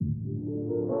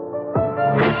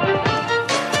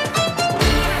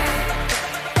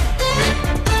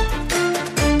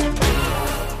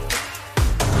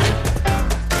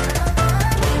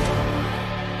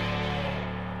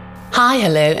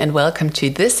hello, and welcome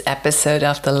to this episode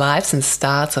of the Lives and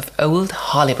Styles of Old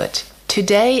Hollywood.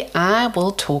 Today I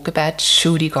will talk about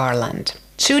Judy Garland.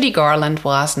 Judy Garland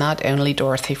was not only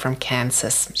Dorothy from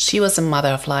Kansas. She was the mother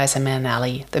of Liza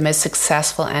Minnelli, the most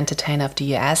successful entertainer of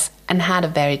the US, and had a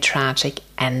very tragic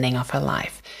ending of her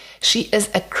life. She is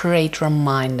a great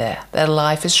reminder that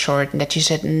life is short and that you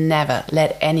should never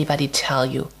let anybody tell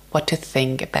you what to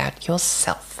think about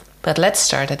yourself. But let's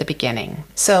start at the beginning.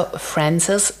 So,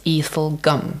 Frances Ethel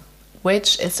Gumm,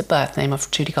 which is the birth name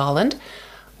of Judy Garland,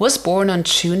 was born on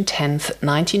June 10,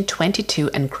 1922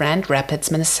 in Grand Rapids,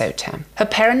 Minnesota. Her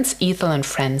parents, Ethel and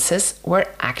Frances, were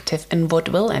active in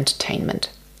vaudeville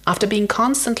entertainment. After being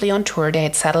constantly on tour, they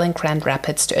had settled in Grand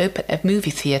Rapids to open a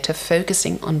movie theater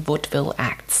focusing on vaudeville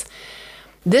acts.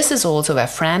 This is also where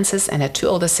Frances and her two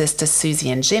older sisters, Susie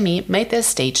and Jimmy, made their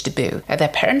stage debut at their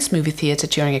parents' movie theater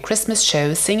during a Christmas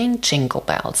show singing Jingle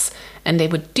Bells, and they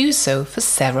would do so for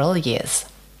several years.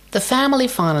 The family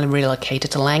finally relocated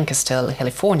to Lancaster,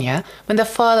 California, when their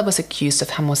father was accused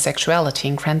of homosexuality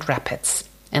in Grand Rapids.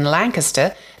 In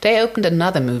Lancaster, they opened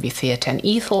another movie theater, and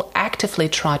Ethel actively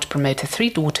tried to promote her three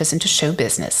daughters into show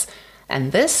business.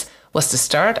 And this was the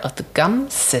start of the Gumm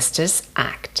Sisters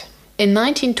Act. In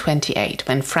 1928,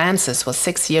 when Frances was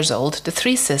 6 years old, the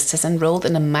three sisters enrolled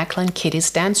in the Macklin Kiddies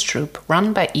dance troupe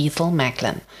run by Ethel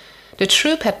Macklin. The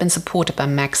troupe had been supported by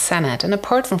Max Sennett, and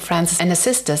apart from Frances and her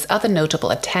sisters, other notable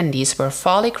attendees were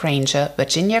Farley Granger,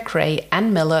 Virginia Gray,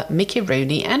 Ann Miller, Mickey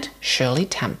Rooney, and Shirley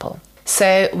Temple.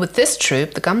 So, with this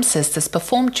troupe, the Gumm Sisters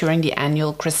performed during the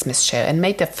annual Christmas show and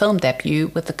made their film debut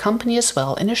with the company as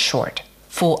well in a short.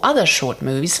 4 other short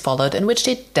movies followed in which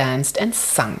they danced and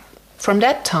sung. From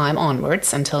that time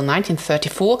onwards, until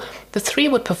 1934, the three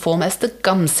would perform as the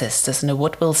Gumm Sisters in the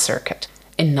vaudeville circuit.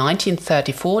 In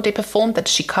 1934, they performed at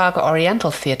the Chicago Oriental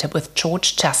Theater with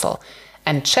George Chessel,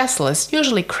 and Chessel is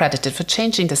usually credited for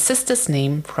changing the sisters'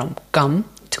 name from Gumm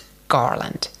to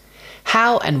Garland.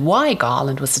 How and why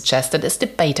Garland was suggested is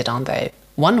debated on, though.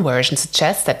 One version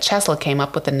suggests that Chessel came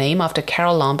up with the name after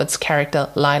Carol Lambert's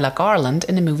character Lila Garland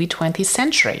in the movie 20th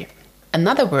Century.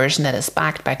 Another version that is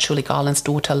backed by Judy Garland's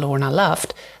daughter Lorna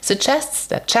Luft suggests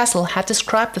that Chessel had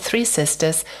described the three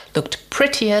sisters looked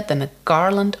prettier than a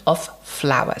garland of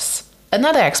flowers.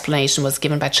 Another explanation was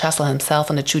given by Chessel himself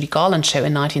on the Judy Garland show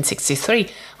in 1963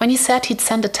 when he said he'd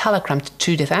sent a telegram to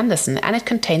Judith Anderson and it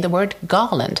contained the word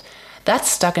Garland. That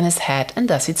stuck in his head and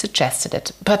thus he'd suggested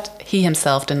it, but he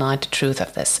himself denied the truth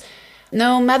of this.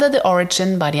 No matter the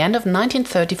origin, by the end of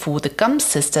 1934, the Gumm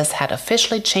Sisters had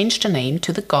officially changed their name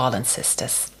to the Garland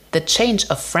Sisters. The change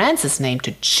of Frances' name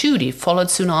to Judy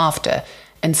followed soon after,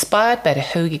 inspired by the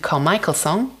Hoagie Carmichael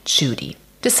song, Judy.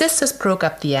 The sisters broke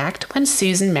up the act when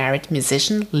Susan married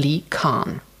musician Lee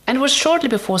Kahn. And it was shortly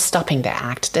before stopping the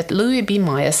act that Louis B.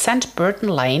 Mayer sent Burton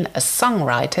Lane, a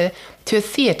songwriter, to a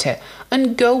theater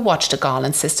and go watch the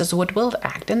Garland Sisters vaudeville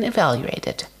act and evaluate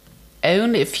it.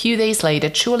 Only a few days later,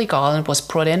 Judy Garland was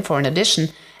brought in for an audition,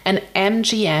 and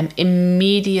MGM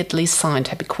immediately signed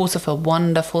her because of her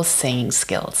wonderful singing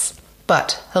skills.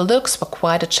 But her looks were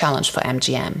quite a challenge for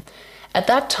MGM. At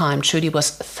that time, Judy was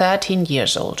 13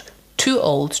 years old, too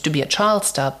old to be a child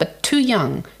star, but too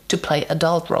young to play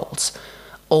adult roles.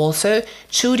 Also,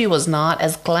 Judy was not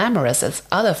as glamorous as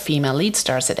other female lead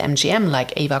stars at MGM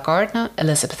like Ava Gardner,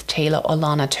 Elizabeth Taylor or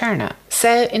Lana Turner.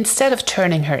 So instead of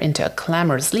turning her into a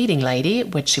glamorous leading lady,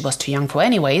 which she was too young for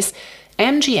anyways,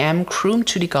 MGM groomed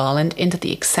Judy Garland into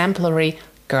the exemplary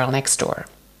girl next door.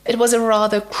 It was a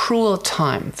rather cruel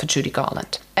time for Judy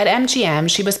Garland. At MGM,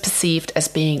 she was perceived as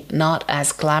being not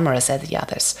as glamorous as the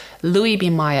others. Louis B.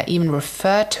 Mayer even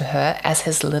referred to her as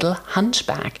his little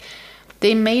hunchback.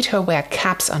 They made her wear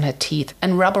caps on her teeth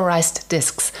and rubberized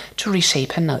discs to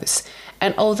reshape her nose.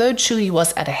 And although Judy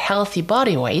was at a healthy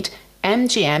body weight,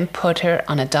 MGM put her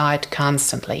on a diet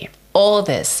constantly. All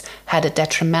this had a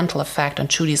detrimental effect on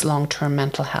Judy's long-term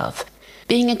mental health.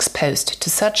 Being exposed to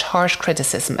such harsh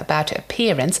criticism about her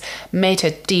appearance made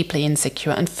her deeply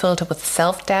insecure and filled her with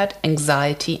self-doubt,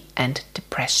 anxiety, and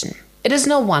depression. It is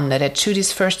no wonder that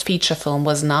Judy's first feature film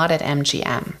was not at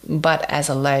MGM, but as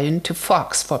a loan to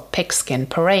Fox for Pigskin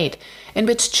Parade, in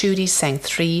which Judy sang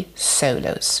 3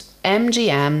 solos.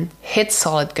 MGM hit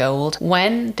solid gold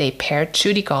when they paired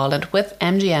Judy Garland with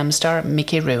MGM star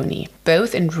Mickey Rooney,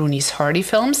 both in Rooney's Hardy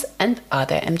films and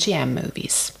other MGM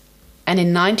movies. And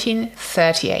in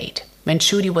 1938, when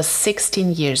Judy was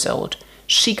 16 years old,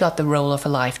 she got the role of a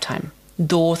lifetime,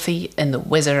 Dorothy in The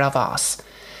Wizard of Oz.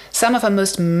 Some of her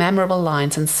most memorable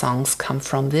lines and songs come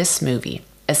from this movie,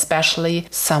 especially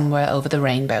Somewhere Over the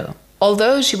Rainbow.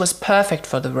 Although she was perfect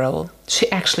for the role, she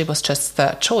actually was just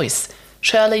third choice.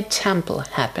 Shirley Temple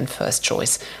had been first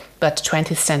choice, but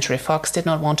 20th Century Fox did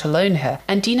not want to loan her,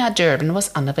 and Dina Durbin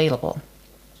was unavailable.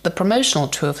 The promotional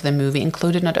tour for the movie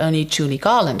included not only Judy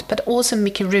Garland, but also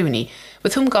Mickey Rooney,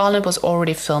 with whom Garland was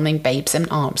already filming Babes in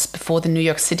Arms before the New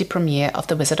York City premiere of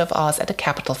The Wizard of Oz at the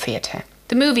Capitol Theatre.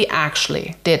 The movie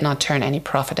actually did not turn any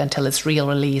profit until its real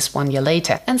release 1 year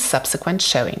later and subsequent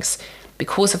showings,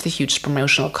 because of the huge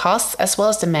promotional costs as well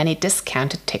as the many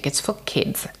discounted tickets for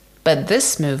kids. But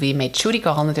this movie made Judy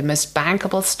Garland the most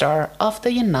bankable star of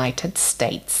the United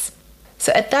States.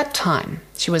 So at that time,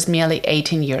 she was merely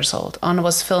 18 years old and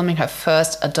was filming her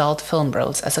first adult film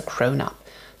roles as a grown-up.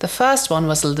 The first one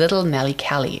was Little Nellie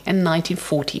Kelly in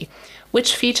 1940,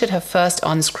 which featured her first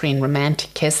on-screen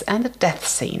romantic kiss and a death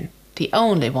scene, the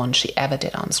only one she ever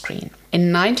did on screen.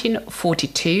 In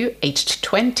 1942, aged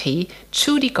 20,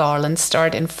 Judy Garland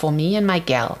starred in For Me and My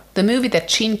Gal, the movie that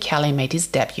Gene Kelly made his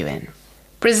debut in.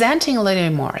 Presenting Lily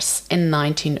Morse in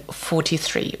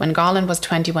 1943, when Garland was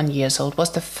 21 years old,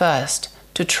 was the first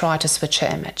to try to switch her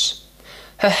image.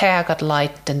 Her hair got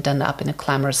lightened and done up in a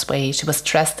glamorous way. She was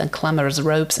dressed in glamorous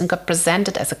robes and got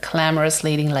presented as a glamorous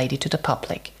leading lady to the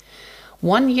public.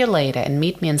 1 year later, in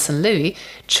Meet Me in St. Louis,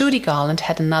 Judy Garland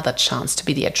had another chance to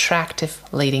be the attractive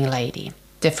leading lady.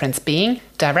 Difference being,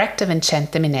 director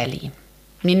Vincente Minnelli.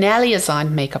 Minnelli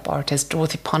assigned makeup artist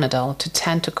Dorothy Ponadell to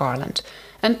tend to Garland,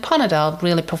 and Ponadell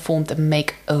really performed a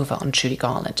makeover on Judy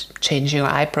Garland, changing her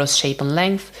eyebrows' shape and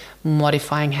length,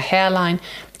 modifying her hairline,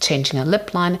 changing her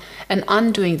lip line, and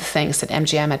undoing the things that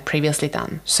MGM had previously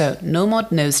done. So no more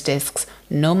nose discs,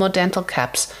 no more dental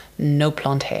caps, no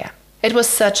blonde hair. It was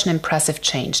such an impressive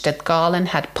change that Garland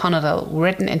had Ponadell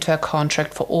written into her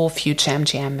contract for all future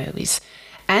MGM movies.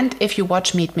 And if you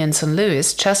watch Meet Me in St.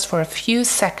 Louis just for a few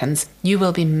seconds, you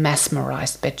will be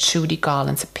mesmerized by Judy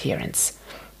Garland's appearance.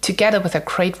 Together with her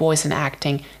great voice and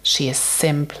acting, she is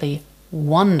simply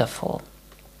wonderful.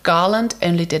 Garland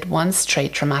only did one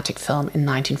straight dramatic film in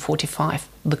 1945,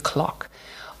 The Clock.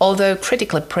 Although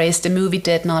critically praised, the movie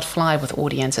did not fly with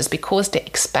audiences because they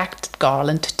expected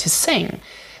Garland to sing.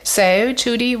 So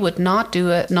Judy would not do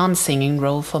a non-singing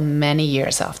role for many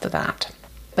years after that.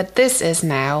 But this is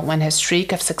now when her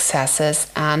streak of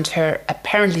successes and her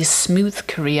apparently smooth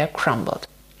career crumbled.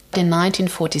 In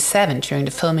 1947, during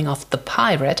the filming of The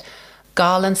Pirate,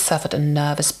 Garland suffered a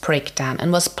nervous breakdown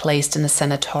and was placed in a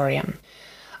sanatorium.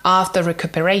 After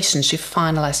recuperation, she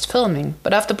finalized filming,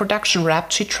 but after production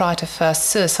wrapped, she tried her first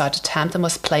suicide attempt and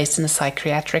was placed in a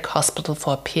psychiatric hospital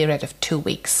for a period of 2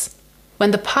 weeks.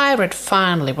 When The Pirate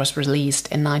finally was released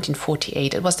in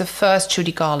 1948, it was the first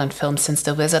Judy Garland film since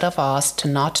The Wizard of Oz to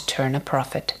not turn a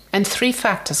profit. And 3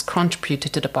 factors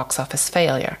contributed to the box office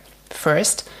failure.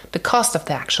 First, the cost of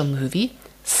the actual movie.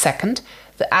 Second,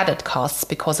 the added costs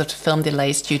because of the film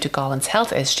delays due to Garland's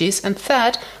health issues. And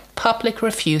third, public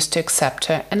refused to accept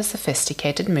her in a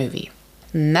sophisticated movie.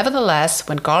 Nevertheless,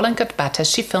 when Garland got better,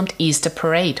 she filmed Easter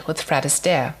Parade with Fred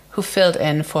Astaire, who filled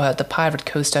in for her The Pirate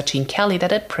co-star Gene Kelly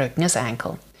that had broken his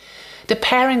ankle. The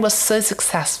pairing was so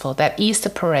successful that Easter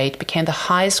Parade became the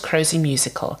highest grossing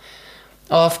musical.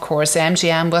 Of course,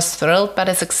 MGM was thrilled by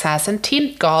the success and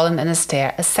teamed Garland and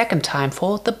Astaire a second time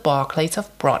for The Barclays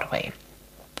of Broadway.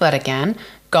 But again,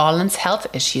 Garland's health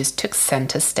issues took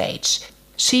center stage.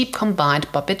 She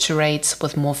combined barbiturates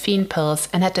with morphine pills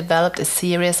and had developed a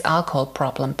serious alcohol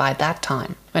problem by that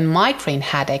time. When migraine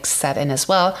headaches set in as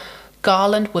well,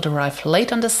 Garland would arrive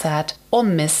late on the set or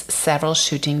miss several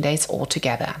shooting days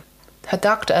altogether. Her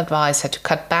doctor advised her to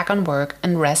cut back on work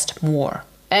and rest more.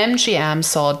 MGM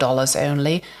saw dollars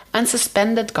only and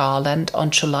suspended Garland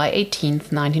on July 18,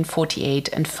 1948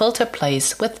 and filled her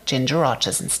place with Ginger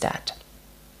Rogers instead.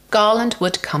 Garland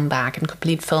would come back and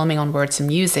complete filming on Words and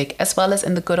Music as well as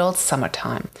in The Good Old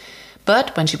Summertime.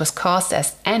 But when she was cast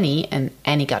as Annie in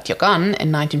Annie Got Your Gun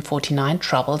in 1949,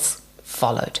 troubles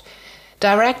followed.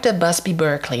 Director Busby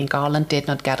Berkeley and Garland did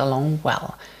not get along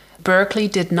well. Berkeley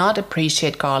did not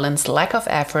appreciate Garland's lack of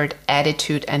effort,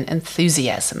 attitude and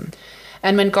enthusiasm.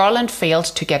 And when Garland failed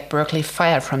to get Berkeley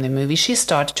fired from the movie, she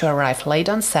started to arrive late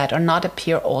on set or not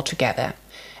appear altogether.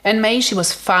 In May, she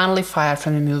was finally fired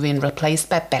from the movie and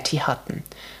replaced by Betty Hutton.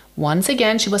 Once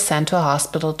again, she was sent to a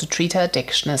hospital to treat her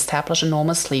addiction and establish a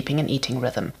normal sleeping and eating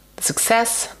rhythm. The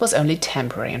success was only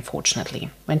temporary, unfortunately.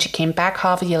 When she came back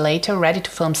half a year later, ready to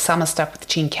film Summer Stock with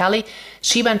Gene Kelly,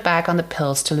 she went back on the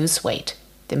pills to lose weight.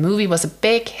 The movie was a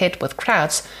big hit with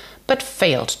crowds, but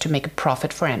failed to make a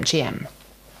profit for MGM.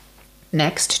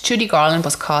 Next, Judy Garland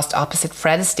was cast opposite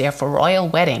Fred Astaire for Royal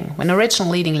Wedding when original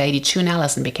leading lady June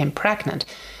Allison became pregnant.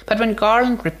 But when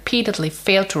Garland repeatedly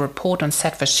failed to report on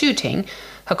set for shooting,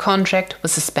 Her contract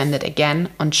was suspended again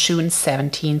on June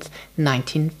 17,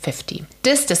 1950.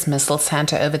 This dismissal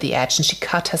sent her over the edge and she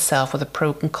cut herself with a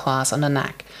broken glass on the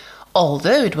neck.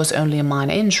 Although it was only a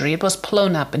minor injury, it was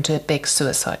blown up into a big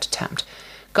suicide attempt.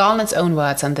 Garland's own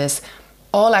words on this: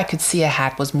 "All I could see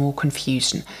ahead was more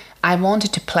confusion. I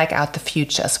wanted to plague out the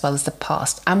future as well as the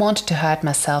past. I wanted to hurt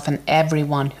myself and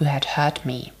everyone who had hurt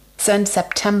me." So in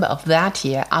September of that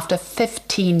year, after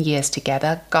 15 years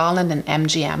together, Garland and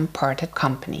MGM parted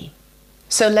company.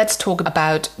 So let's talk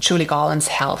about Judy Garland's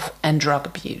health and drug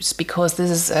abuse, because this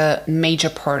is a major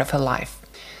part of her life.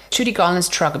 Judy Garland's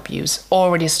drug abuse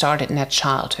already started in her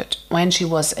childhood, when she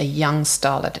was a young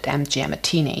starlet at MGM, a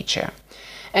teenager.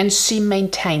 And she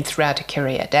maintained throughout her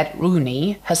career that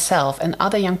Rooney, herself, and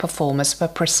other young performers were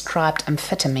prescribed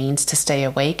amphetamines to stay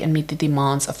awake and meet the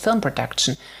demands of film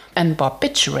production, and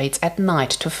barbiturates at night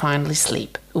to finally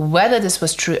sleep. Whether this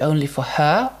was true only for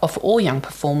her or for all young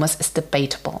performers is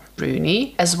debatable.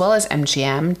 Rooney, as well as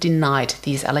MGM, denied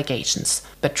these allegations.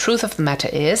 But truth of the matter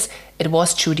is, it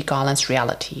was Judy Garland's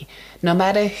reality. No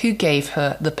matter who gave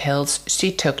her the pills,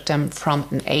 she took them from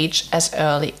an age as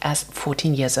early as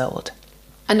 14 years old.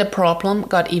 And the problem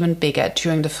got even bigger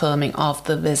during the filming of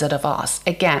The Wizard of Oz.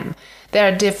 Again, there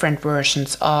are different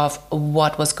versions of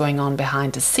what was going on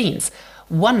behind the scenes.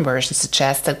 One version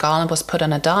suggests that Garland was put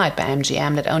on a diet by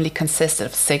MGM that only consisted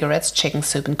of cigarettes, chicken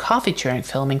soup and coffee during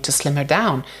filming to slim her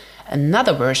down.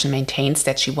 Another version maintains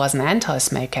that she was an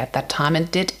anti-smoker at that time and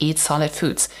did eat solid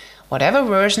foods. Whatever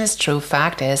version is true,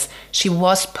 fact is, she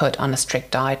was put on a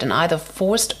strict diet and either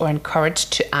forced or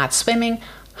encouraged to add swimming,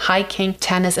 hiking,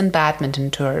 tennis and badminton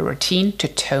to her routine to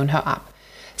tone her up.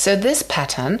 So this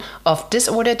pattern of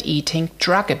disordered eating,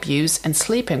 drug abuse and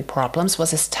sleeping problems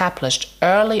was established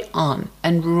early on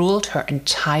and ruled her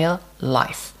entire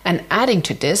life. And adding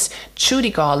to this,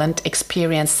 Judy Garland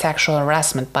experienced sexual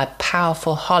harassment by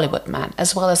powerful Hollywood men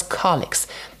as well as colleagues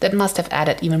that must have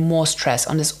added even more stress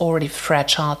on this already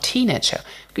fragile teenager,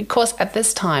 because at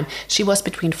this time she was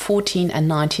between 14 and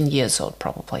 19 years old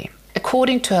probably.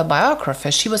 According to her biographer,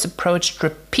 she was approached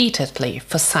repeatedly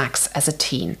for sex as a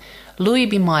teen. Louis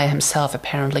B. Mayer himself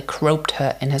apparently groped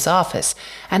her in his office,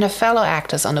 and her fellow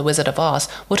actors on The Wizard of Oz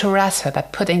would harass her by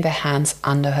putting their hands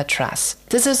under her dress.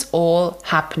 This is all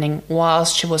happening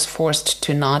whilst she was forced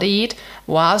to not eat,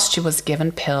 whilst she was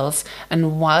given pills,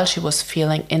 and while she was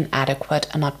feeling inadequate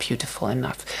and not beautiful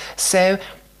enough. So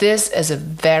this is a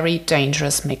very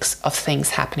dangerous mix of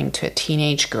things happening to a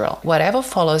teenage girl. Whatever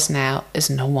follows now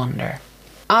is no wonder.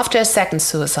 After a second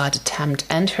suicide attempt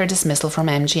and her dismissal from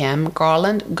MGM,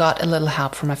 Garland got a little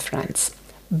help from her friends.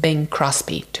 Bing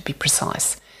Crosby, to be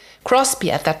precise.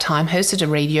 Crosby at that time hosted a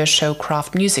radio show,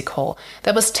 Kraft Music Hall,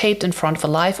 that was taped in front of a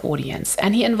live audience,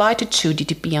 and he invited Judy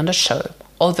to be on the show.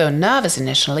 Although nervous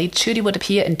initially, Judy would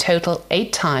appear in total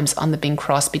 8 times on the Bing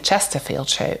Crosby Chesterfield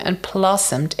show and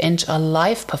blossomed into a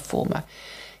live performer.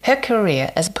 Her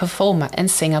career as a performer and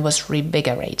singer was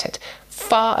reinvigorated,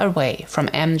 far away from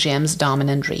MGM's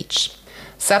dominant reach.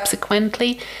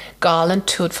 Subsequently, Garland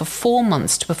toured for 4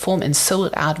 months to perform in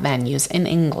sold-out venues in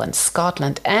England,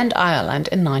 Scotland and Ireland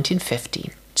in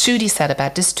 1950. Judy said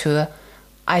about this tour,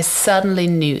 "I suddenly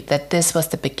knew that this was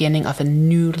the beginning of a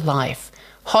new life.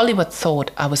 Hollywood thought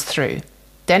I was through.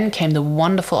 Then came the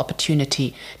wonderful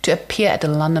opportunity to appear at the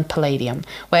London Palladium,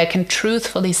 where I can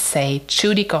truthfully say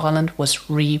Judy Garland was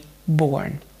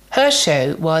reborn." Her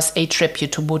show was a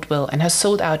tribute to vaudeville, and her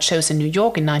sold-out shows in New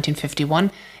York in 1951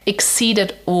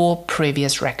 exceeded all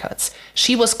previous records.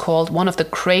 She was called one of the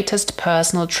greatest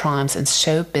personal triumphs in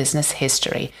show business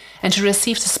history, and she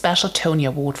received a special Tony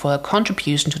Award for her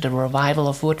contribution to the revival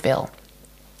of vaudeville.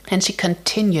 And she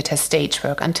continued her stage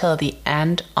work until the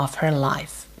end of her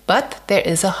life. But there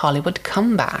is a Hollywood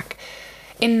comeback.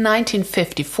 In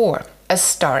 1954, A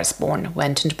Star is Born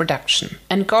went into production,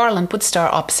 and Garland would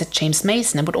star opposite James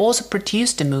Mason and would also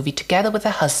produce the movie together with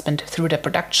her husband through the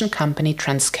production company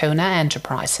Transcona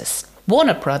Enterprises.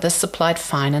 Warner Brothers supplied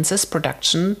finances,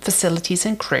 production, facilities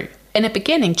and crew. In the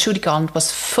beginning, Judy Garland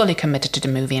was fully committed to the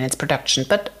movie and its production,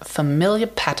 but familiar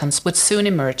patterns would soon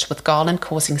emerge, with Garland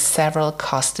causing several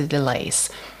costly delays.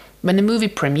 When the movie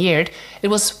premiered, it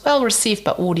was well received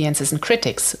by audiences and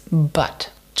critics, but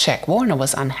Jack Warner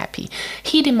was unhappy.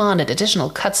 He demanded additional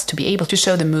cuts to be able to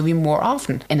show the movie more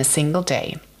often in a single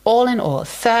day. All in all,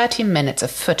 30 minutes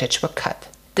of footage were cut.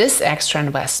 This extra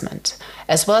investment,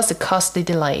 as well as the costly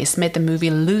delays, made the movie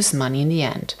lose money in the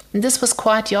end. And this was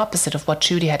quite the opposite of what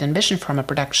Judy had envisioned from a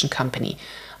production company,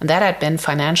 and that had been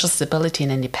financial stability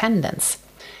and independence.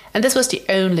 And this was the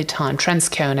only time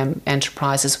Transcona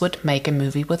Enterprises would make a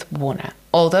movie with Warner.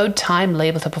 Although Time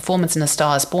labeled her performance in A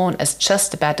Star is Born as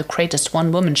just about the greatest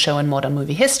one-woman show in modern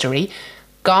movie history,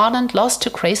 Garland lost to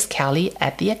Grace Kelly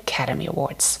at the Academy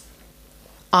Awards.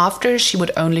 After, she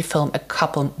would only film a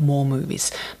couple more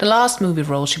movies. The last movie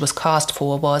role she was cast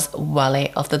for was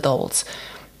Valley of the Dolls,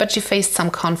 but she faced some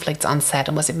conflicts on set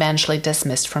and was eventually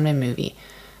dismissed from the movie.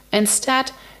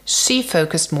 Instead, she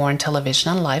focused more on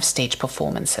television and live stage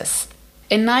performances.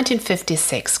 In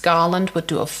 1956, Garland would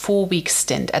do a 4-week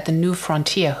stint at the New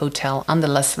Frontier Hotel on the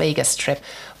Las Vegas Strip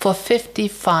for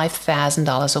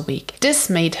 $55,000 a week. This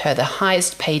made her the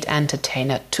highest paid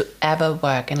entertainer to ever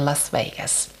work in Las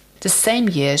Vegas. The same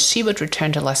year, she would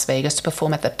return to Las Vegas to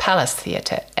perform at the Palace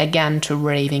Theatre, again to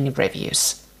raving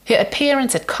reviews. Her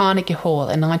appearance at Carnegie Hall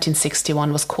in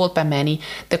 1961 was called by many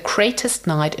the greatest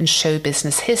night in show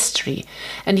business history,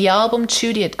 and the album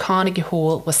Judy at Carnegie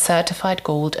Hall was certified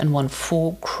gold and won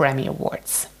 4 Grammy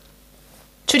Awards.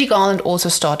 Judy Garland also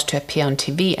started to appear on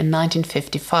TV in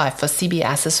 1955 for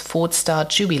CBS's Ford Star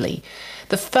Jubilee,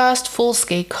 the first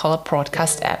full-scale color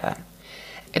broadcast ever.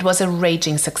 It was a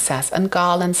raging success, and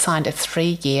Garland signed a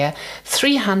 3-year,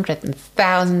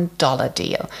 $300,000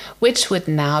 deal, which would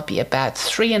now be about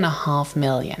 $3.5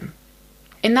 million.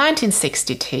 In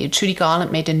 1962, Judy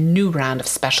Garland made a new round of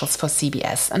specials for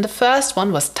CBS, and the first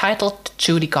one was titled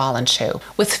Judy Garland Show,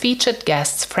 with featured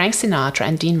guests Frank Sinatra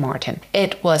and Dean Martin.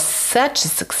 It was such a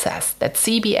success that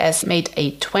CBS made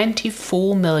a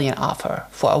 $24 million offer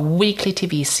for a weekly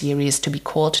TV series to be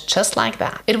called just like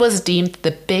that. It was deemed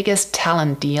the biggest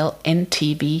talent deal in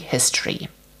TV history.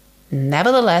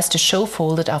 Nevertheless, the show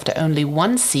folded after only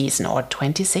 1 season or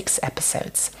 26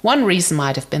 episodes. One reason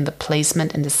might have been the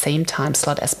placement in the same time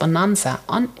slot as Bonanza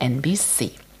on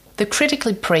NBC. The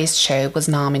critically praised show was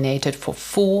nominated for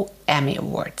 4 Emmy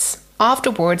Awards.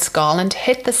 Afterwards, Garland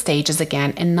hit the stages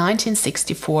again in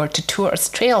 1964 to tour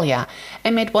Australia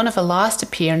and made one of her last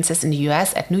appearances in the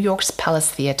US at New York's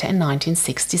Palace Theatre in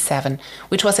 1967,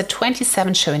 which was a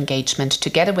 27-show engagement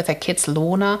together with her kids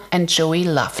Lorna and Joey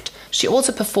Luft. She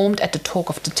also performed at the Talk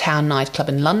of the Town nightclub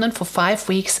in London for 5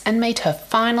 weeks and made her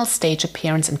final stage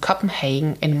appearance in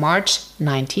Copenhagen in March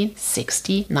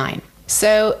 1969.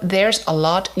 So there's a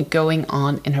lot going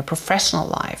on in her professional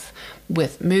life,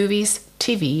 with movies,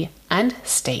 TV and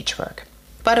stage work.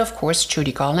 But of course,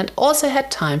 Judy Garland also had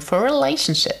time for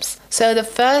relationships. So the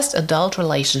first adult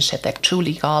relationship that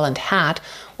Judy Garland had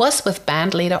was with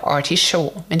bandleader Artie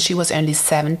Shaw when she was only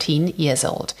 17 years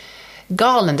old.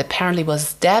 Garland apparently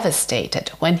was devastated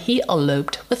when he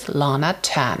eloped with Lana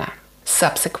Turner.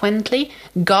 Subsequently,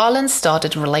 Garland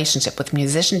started a relationship with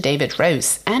musician David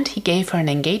Rose, and he gave her an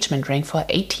engagement ring for her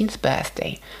 18th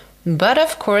birthday. But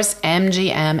of course,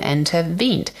 MGM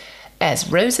intervened, as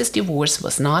Rose's divorce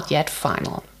was not yet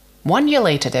final. 1 year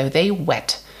later, though, they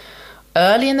wed.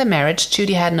 Early in the marriage,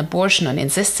 Judy had an abortion on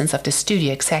insistence of the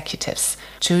studio executives.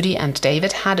 Judy and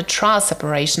David had a trial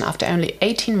separation after only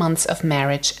 18 months of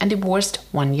marriage and divorced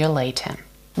 1 year later.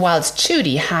 Whilst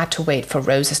Judy had to wait for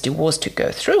Rose's divorce to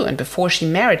go through and before she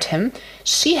married him,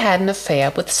 she had an affair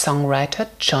with songwriter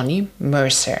Johnny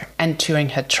Mercer. And during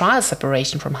her trial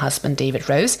separation from husband David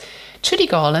Rose, Judy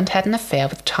Garland had an affair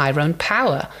with Tyrone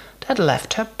Power that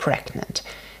left her pregnant.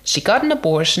 She got an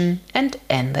abortion and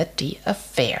ended the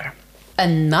affair.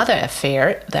 Another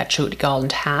affair that Judy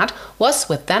Garland had was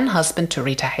with then-husband to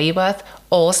Rita Hayworth,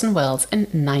 Orson Welles, in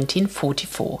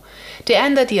 1944. They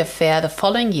ended the affair the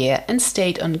following year and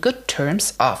stayed on good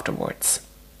terms afterwards.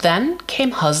 Then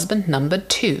came husband number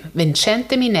 2,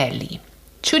 Vincente Minnelli.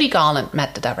 Judy Garland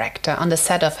met the director on the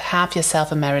set of Have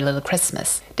Yourself a Merry Little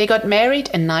Christmas. They got married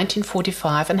in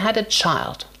 1945 and had a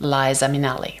child, Liza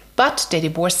Minnelli. But they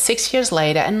divorced 6 years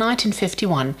later in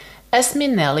 1951, as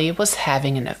Minnelli was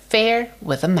having an affair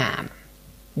with a man.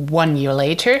 1 year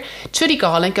later, Judy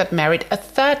Garland got married a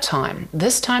 3rd time,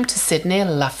 this time to Sidney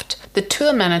Luft, the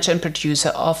tour manager and producer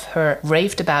of her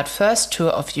raved-about first tour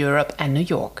of Europe and New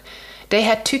York. They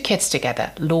had 2 kids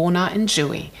together, Lorna and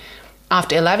Joey.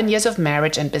 After 11 years of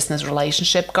marriage and business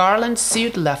relationship, Garland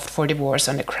sued Luft for divorce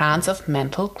on the grounds of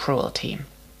mental cruelty.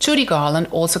 Judy Garland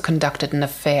also conducted an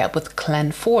affair with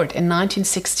Glenn Ford in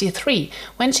 1963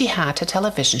 when she had her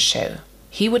television show.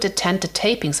 He would attend the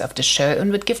tapings of the show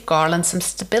and would give Garland some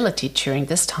stability during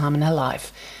this time in her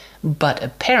life. But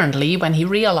apparently, when he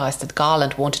realized that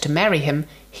Garland wanted to marry him,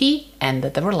 he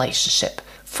ended the relationship.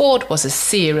 Ford was a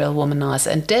serial womanizer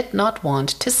and did not want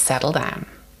to settle down.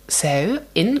 So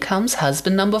in comes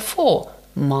husband number 4,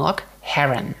 Mark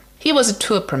Herron. He was a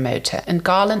tour promoter, and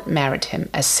Garland married him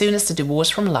as soon as the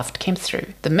divorce from Luft came through.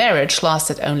 The marriage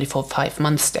lasted only for 5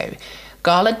 months though.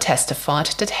 Garland testified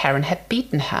that Heron had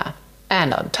beaten her.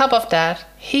 And on top of that,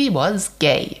 he was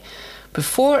gay.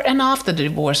 Before and after the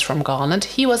divorce from Garland,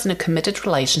 he was in a committed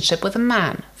relationship with a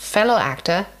man, fellow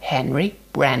actor Henry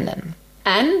Brandon.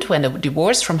 And when the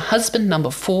divorce from husband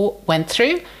number 4 went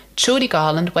through, Judy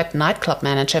Garland wed nightclub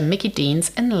manager Mickey Deans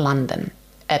in London.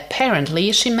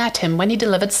 Apparently, she met him when he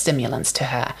delivered stimulants to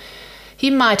her. He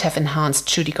might have enhanced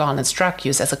Judy Garland's drug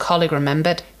use, as a colleague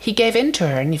remembered. He gave in to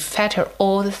her and he fed her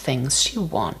all the things she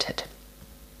wanted.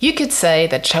 You could say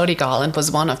that Judy Garland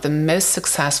was one of the most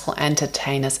successful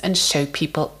entertainers and show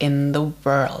people in the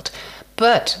world.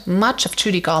 But much of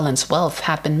Judy Garland's wealth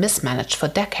had been mismanaged for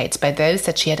decades by those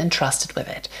that she had entrusted with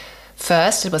it.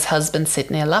 First, it was husband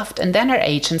Sidney Luft, and then her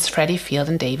agents Freddie Field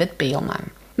and David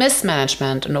Beelman.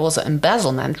 Mismanagement and also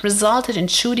embezzlement resulted in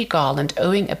Judy Garland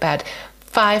owing about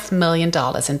 $5 million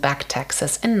in back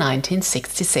taxes in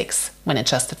 1966, when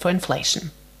adjusted for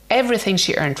inflation. Everything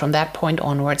she earned from that point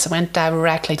onwards went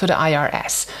directly to the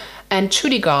IRS. And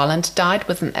Judy Garland died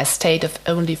with an estate of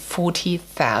only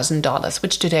 $40,000,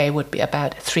 which today would be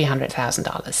about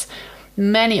 $300,000.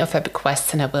 Many of her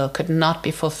bequests in her will could not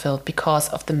be fulfilled because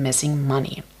of the missing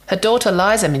money. Her daughter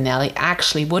Liza Minnelli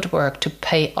actually would work to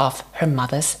pay off her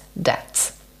mother's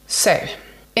debts. So,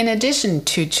 in addition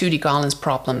to Judy Garland's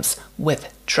problems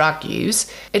with drug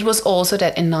use, it was also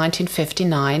that in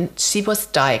 1959 she was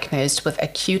diagnosed with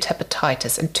acute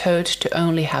hepatitis and told to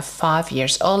only have 5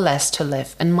 years or less to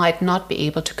live and might not be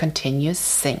able to continue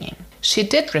singing. She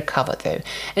did recover though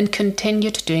and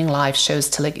continued doing live shows,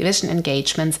 television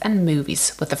engagements and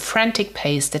movies with the frantic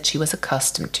pace that she was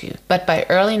accustomed to. But by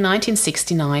early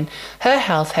 1969 her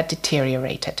health had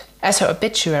deteriorated. As her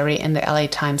obituary in the LA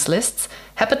Times lists,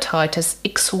 hepatitis,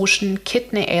 exhaustion,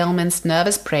 kidney ailments,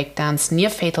 nervous breakdowns,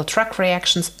 near-fatal drug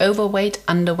reactions, overweight,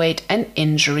 underweight and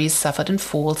injuries suffered in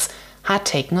falls had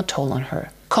taken a toll on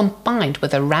her. Combined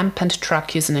with a rampant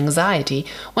drug use and anxiety,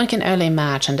 one can only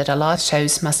imagine that her last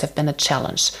shows must have been a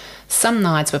challenge. Some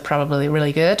nights were probably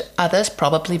really good, others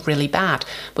probably really bad,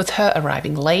 with her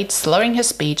arriving late, slurring her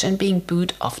speech and being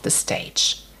booed off the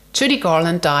stage. Judy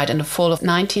Garland died in the fall of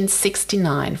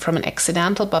 1969 from an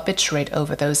accidental barbiturate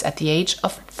overdose at the age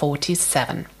of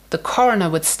 47. The coroner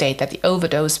would state that the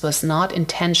overdose was not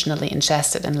intentionally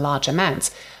ingested in large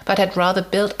amounts, but had rather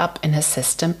built up in her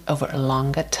system over a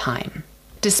longer time.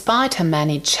 Despite her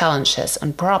many challenges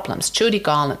and problems, Judy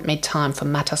Garland made time for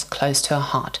matters close to her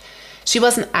heart. She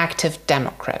was an active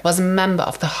Democrat, was a member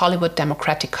of the Hollywood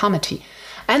Democratic Committee,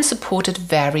 and supported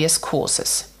various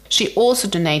causes. She also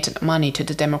donated money to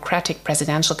the Democratic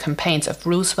presidential campaigns of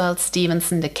Roosevelt,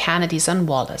 Stevenson, the Kennedys, and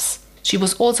Wallace. She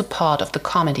was also part of the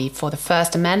committee for the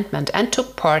First Amendment and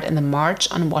took part in the March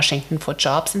on Washington for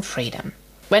Jobs and Freedom.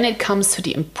 When it comes to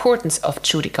the importance of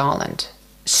Judy Garland,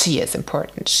 she is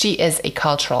important. She is a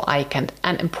cultural icon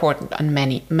and important on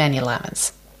many, many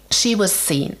levels. She was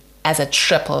seen as a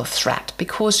triple threat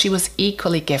because she was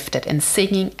equally gifted in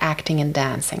singing, acting, and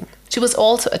dancing. She was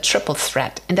also a triple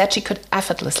threat in that she could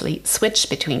effortlessly switch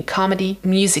between comedy,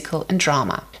 musical, and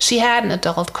drama. She had an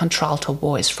adult contralto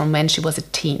voice from when she was a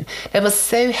teen that was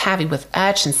so heavy with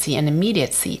urgency and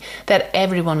immediacy that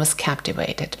everyone was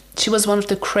captivated. She was one of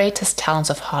the greatest talents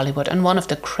of Hollywood and one of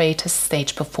the greatest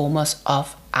stage performers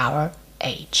of our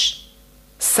age.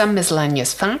 Some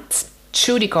miscellaneous facts.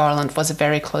 Judy Garland was a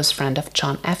very close friend of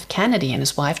John F. Kennedy and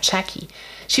his wife Jackie.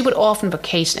 She would often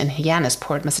vacation in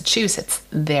Hyannisport, Massachusetts,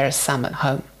 their summer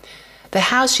home. The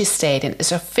house she stayed in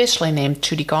is officially named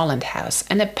Judy Garland House,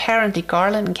 and apparently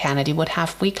Garland and Kennedy would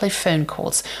have weekly phone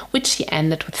calls, which she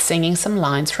ended with singing some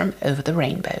lines from Over the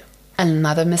Rainbow.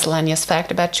 Another miscellaneous fact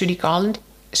about Judy Garland: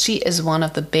 she is one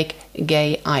of the big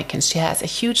gay icons. She has a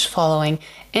huge following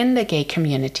in the gay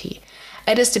community.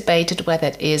 It is debated whether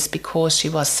it is because she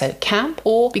was so camp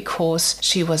or because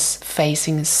she was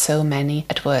facing so many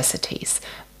adversities.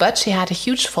 But she had a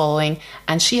huge following,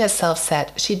 and she herself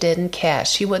said she didn't care.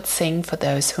 She would sing for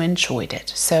those who enjoyed it.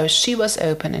 So she was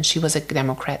open and she was a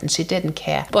Democrat and she didn't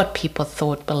care what people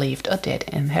thought, believed or did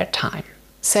in her time.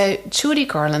 So Judy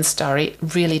Garland's story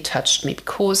really touched me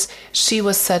because she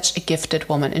was such a gifted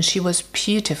woman and she was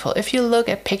beautiful. If you look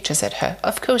at pictures at her,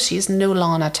 of course she's no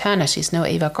Lana Turner, she's no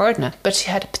Ava Gardner, but she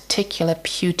had a particular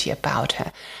beauty about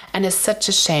her. And it's such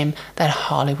a shame that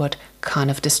Hollywood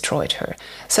kind of destroyed her.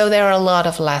 So there are a lot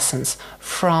of lessons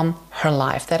from her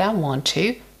life that I want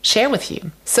to share with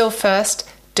you. So first,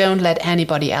 don't let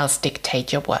anybody else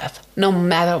dictate your worth, no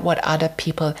matter what other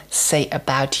people say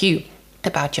about you.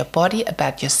 About your body,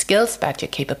 about your skills, about your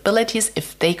capabilities.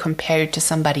 If they compare you to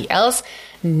somebody else,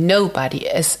 nobody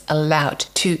is allowed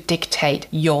to dictate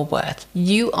your worth.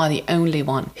 You are the only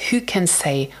one who can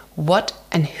say what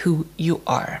and who you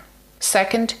are.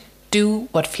 Second, do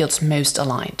what feels most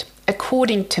aligned.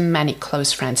 According to many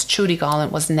close friends, Judy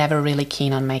Garland was never really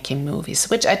keen on making movies,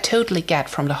 which I totally get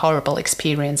from the horrible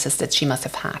experiences that she must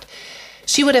have had.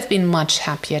 She would have been much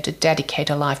happier to dedicate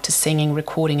her life to singing,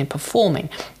 recording, and performing,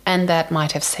 and that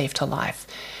might have saved her life.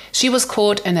 She was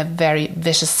caught in a very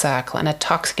vicious circle and a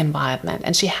toxic environment,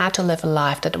 and she had to live a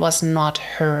life that was not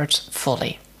hers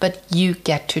fully. But you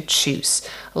get to choose.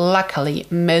 Luckily,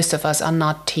 most of us are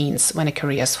not teens when a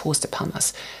career is forced upon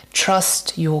us.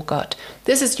 Trust your gut.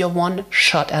 This is your one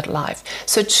shot at life.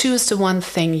 So choose the one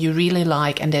thing you really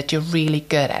like and that you're really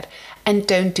good at. And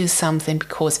don't do something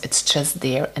because it's just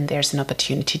there and there's an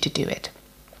opportunity to do it.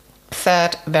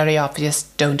 Third, very obvious,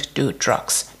 don't do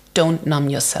drugs. Don't numb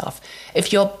yourself.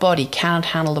 If your body cannot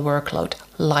handle the workload,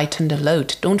 lighten the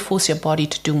load. Don't force your body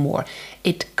to do more.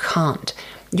 It can't.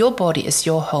 Your body is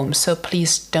your home, so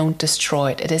please don't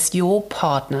destroy it. It is your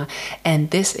partner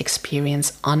and this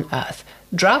experience on earth.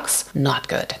 Drugs, not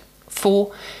good.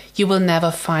 4, you will never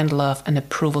find love and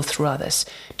approval through others.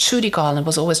 Judy Garland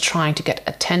was always trying to get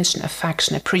attention,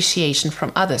 affection, appreciation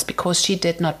from others because she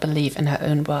did not believe in her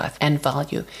own worth and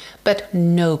value. But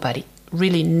nobody,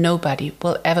 really nobody,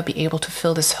 will ever be able to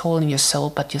fill this hole in your soul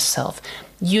but yourself.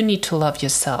 You need to love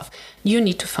yourself. You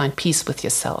need to find peace with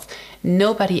yourself.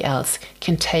 Nobody else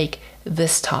can take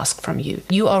this task from you.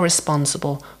 You are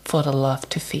responsible for the love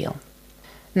to feel.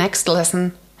 Next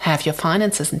lesson, have your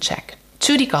finances in check.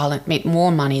 Judy Garland made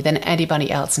more money than anybody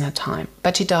else in her time,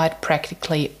 but she died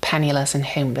practically penniless and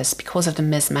homeless because of the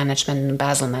mismanagement and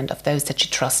embezzlement of those that she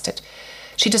trusted.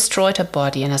 She destroyed her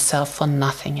body and herself for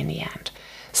nothing in the end.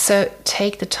 So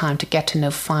take the time to get to know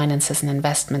finances and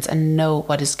investments and know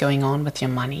what is going on with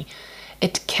your money.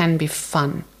 It can be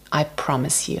fun, I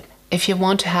promise you. If you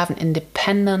want to have an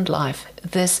independent life,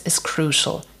 this is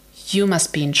crucial. You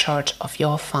must be in charge of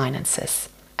your finances.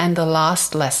 And the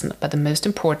last lesson, but the most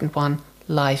important one,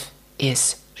 life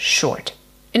is short.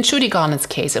 In Judy Garland's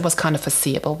case, it was kind of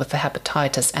foreseeable with the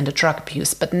hepatitis and the drug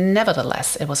abuse, but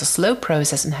nevertheless, it was a slow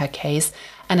process in her case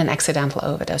and an accidental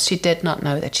overdose. She did not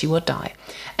know that she would die.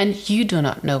 And you do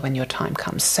not know when your time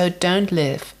comes, so don't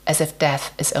live as if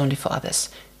death is only for others.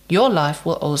 Your life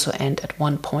will also end at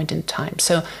one point in time,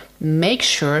 so make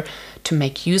sure to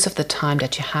make use of the time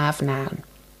that you have now.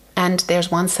 And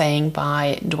there's one saying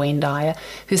by Dwayne Dyer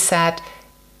who said,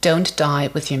 "Don't die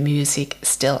with your music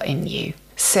still in you."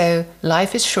 So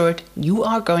life is short, you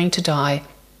are going to die,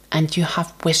 and you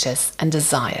have wishes and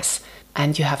desires,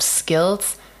 and you have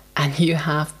skills, and you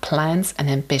have plans and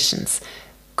ambitions.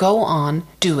 Go on,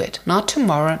 do it. Not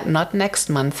tomorrow, not next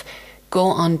month. Go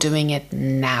on doing it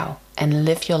now and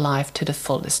live your life to the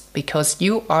fullest, because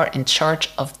you are in charge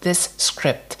of this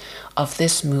script, of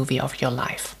this movie of your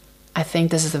life. I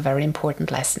think this is a very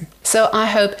important lesson. So I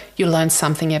hope you learned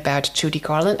something about Judy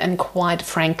Garland, and quite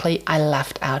frankly, I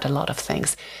left out a lot of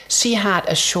things. She had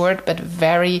a short but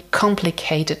very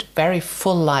complicated, very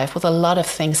full life with a lot of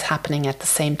things happening at the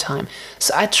same time.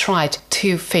 So I tried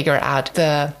to figure out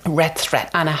the red thread,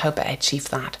 and I hope I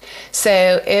achieved that.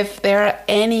 So if there are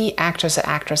any actors or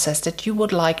actresses that you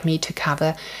would like me to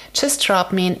cover, just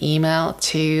drop me an email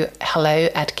to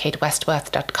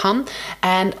hello@katewestworth.com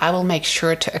and I will make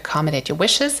sure to accommodate your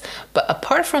wishes. But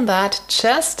apart from that,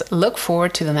 just look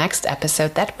forward to the next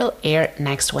episode that will air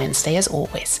next Wednesday as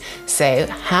always. So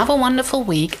have a wonderful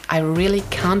week. I really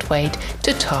can't wait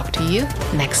to talk to you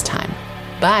next time.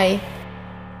 Bye.